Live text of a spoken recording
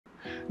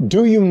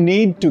Do you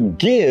need to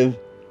give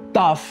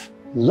tough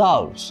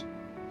loves?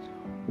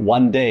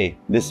 One day,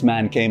 this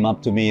man came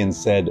up to me and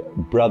said,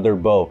 "Brother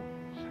Bo,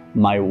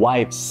 my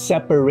wife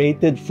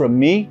separated from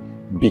me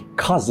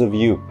because of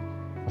you."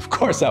 Of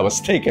course, I was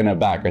taken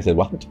aback. I said,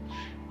 "What?"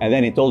 And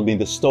then he told me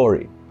the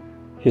story.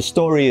 His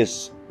story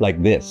is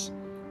like this.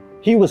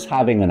 He was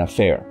having an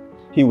affair.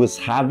 He was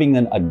having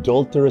an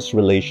adulterous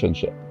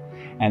relationship.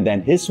 And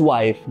then his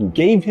wife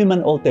gave him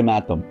an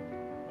ultimatum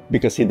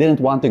because he didn't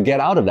want to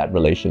get out of that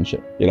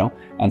relationship, you know?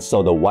 And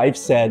so the wife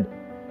said,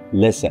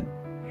 "Listen,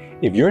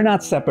 if you're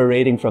not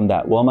separating from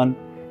that woman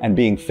and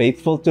being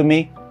faithful to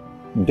me,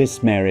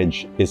 this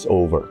marriage is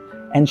over."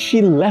 And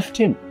she left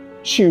him.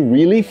 She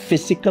really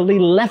physically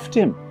left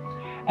him.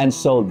 And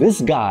so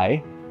this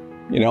guy,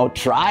 you know,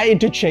 tried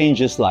to change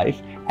his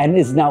life and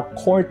is now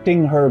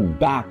courting her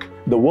back.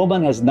 The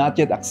woman has not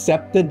yet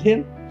accepted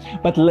him,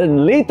 but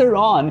then later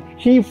on,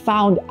 he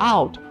found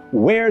out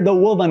where the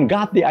woman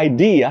got the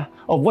idea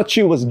of what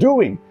she was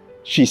doing.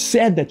 She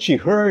said that she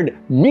heard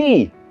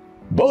me,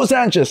 Bo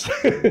Sanchez,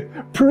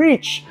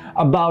 preach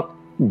about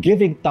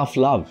giving tough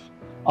love,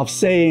 of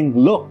saying,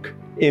 look,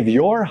 if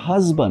your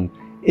husband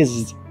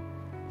is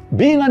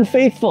being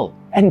unfaithful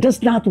and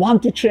does not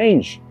want to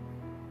change,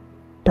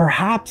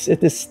 perhaps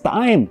it is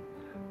time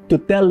to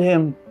tell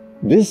him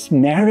this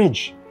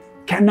marriage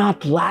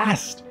cannot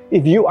last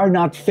if you are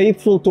not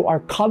faithful to our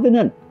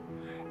covenant.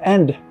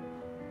 And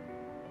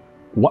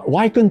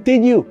why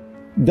continue?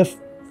 The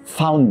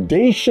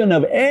foundation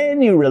of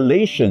any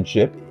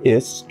relationship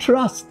is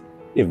trust.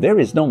 If there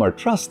is no more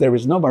trust, there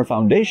is no more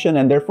foundation,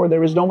 and therefore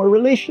there is no more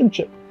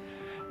relationship.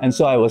 And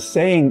so I was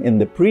saying in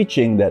the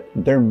preaching that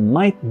there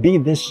might be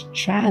this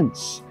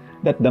chance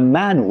that the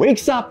man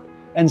wakes up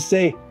and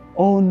say,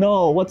 "Oh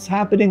no, what's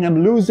happening?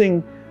 I'm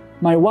losing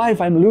my wife,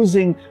 I'm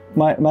losing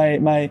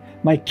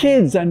my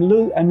kids, I'm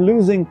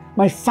losing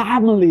my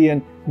family."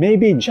 And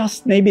maybe,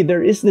 just maybe,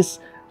 there is this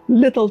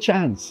little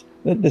chance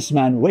that this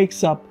man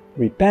wakes up,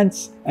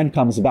 repents, and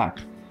comes back.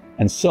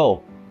 And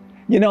so,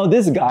 you know,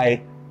 this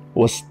guy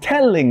was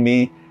telling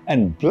me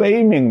and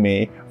blaming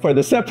me for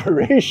the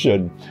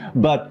separation.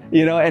 But,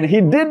 you know, and he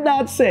did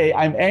not say,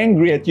 "I'm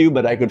angry at you,"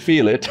 but I could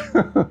feel it.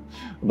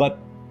 But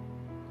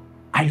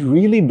I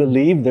really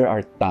believe there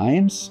are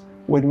times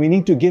when we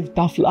need to give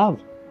tough love.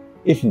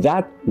 If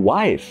that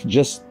wife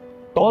just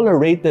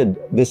tolerated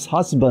this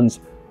husband's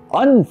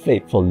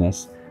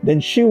unfaithfulness, then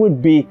she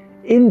would be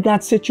in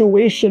that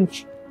situation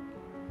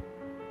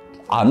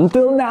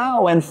until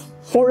now and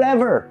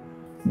forever.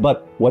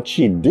 But what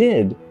she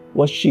did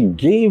was she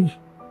gave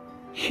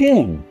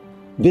him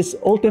this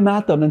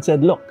ultimatum and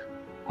said, "Look,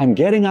 I'm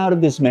getting out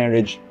of this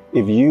marriage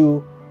if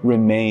you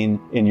remain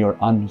in your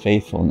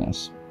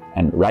unfaithfulness."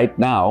 And right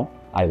now,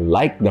 I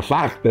like the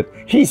fact that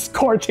he's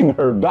courting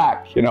her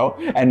back, you know,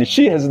 and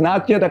she has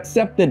not yet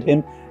accepted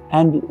him.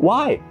 And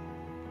why?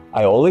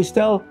 I always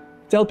tell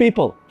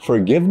people,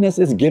 forgiveness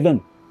is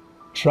given,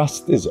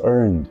 trust is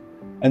earned.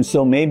 And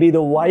so maybe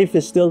the wife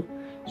is still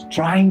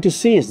trying to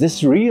see, is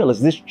this real?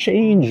 Is this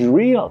change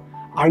real?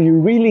 Are you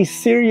really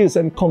serious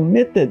and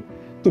committed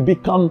to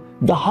become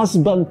the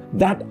husband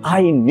that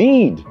I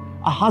need?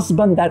 A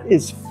husband that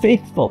is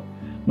faithful.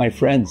 My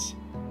friends,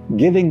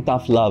 giving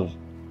tough love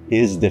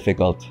is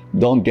difficult.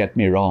 Don't get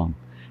me wrong.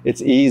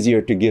 It's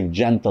easier to give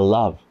gentle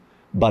love.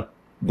 But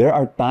there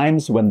are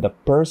times when the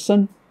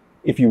person,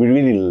 if you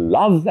really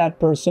love that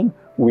person,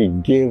 we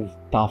give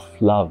tough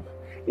love.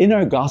 In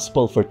our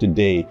gospel for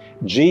today,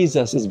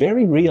 Jesus is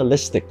very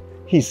realistic.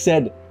 He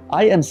said,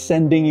 "I am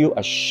sending you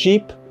as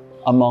sheep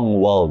among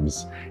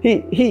wolves."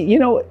 You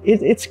know,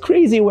 it's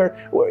crazy where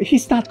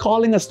he's not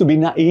calling us to be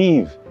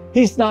naive.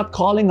 He's not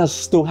calling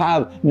us to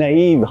have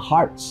naive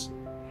hearts.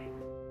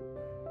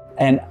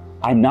 And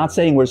I'm not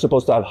saying we're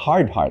supposed to have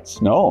hard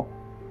hearts. No,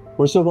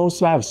 we're supposed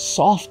to have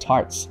soft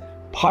hearts,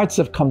 hearts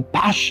of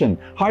compassion,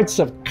 hearts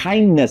of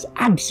kindness,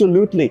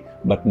 absolutely,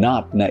 but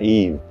not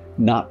naive,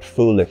 not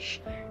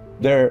foolish.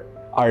 There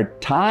are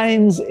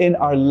times in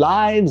our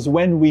lives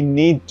when we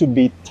need to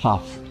be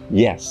tough,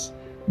 yes,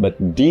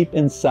 but deep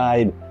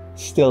inside,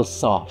 still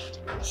soft,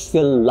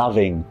 still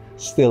loving,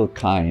 still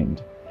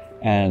kind.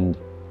 And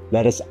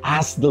let us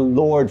ask the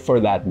Lord for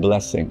that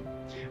blessing.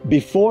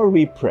 Before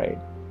we pray,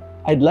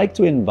 I'd like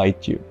to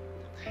invite you.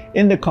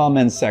 In the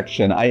comments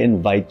section, I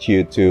invite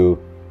you to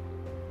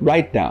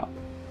write down,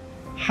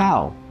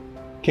 how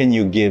can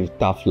you give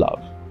tough love?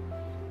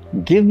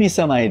 Give me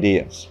some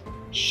ideas.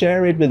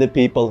 Share it with the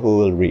people who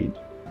will read.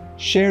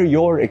 Share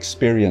your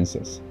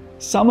experiences.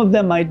 Some of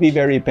them might be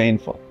very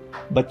painful,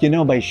 but you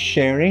know, by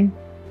sharing,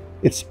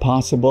 it's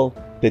possible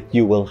that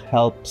you will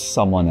help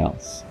someone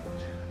else.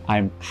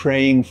 I'm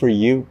praying for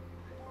you,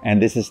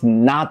 and this is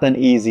not an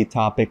easy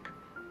topic,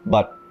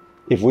 but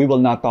if we will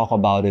not talk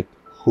about it,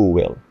 who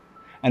will?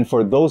 And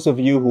for those of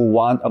you who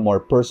want a more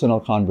personal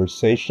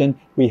conversation,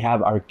 we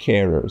have our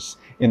carers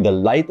in the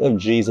Light of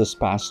Jesus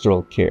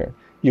Pastoral Care.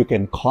 You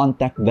can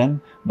contact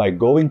them by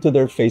going to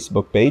their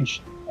Facebook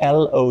page,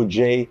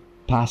 LOJ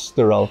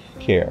Pastoral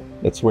Care.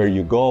 That's where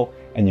you go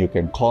and you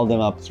can call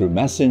them up through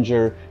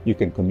Messenger, you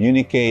can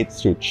communicate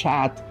through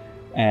chat,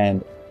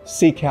 and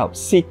seek help,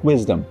 seek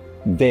wisdom,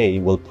 they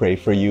will pray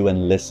for you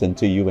and listen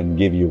to you and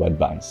give you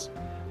advice.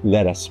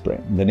 Let us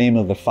pray. In the name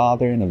of the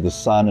Father, and of the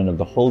Son, and of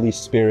the Holy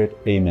Spirit.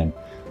 Amen.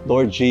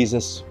 Lord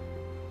Jesus,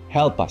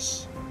 help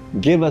us.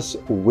 Give us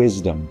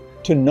wisdom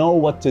to know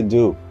what to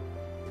do.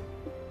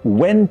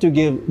 When to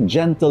give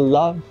gentle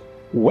love,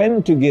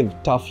 when to give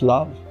tough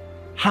love,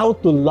 how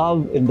to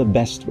love in the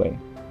best way.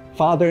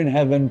 Father in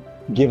heaven,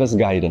 give us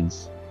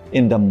guidance.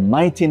 In the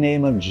mighty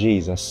name of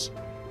Jesus,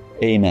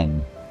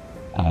 amen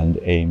and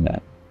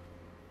amen.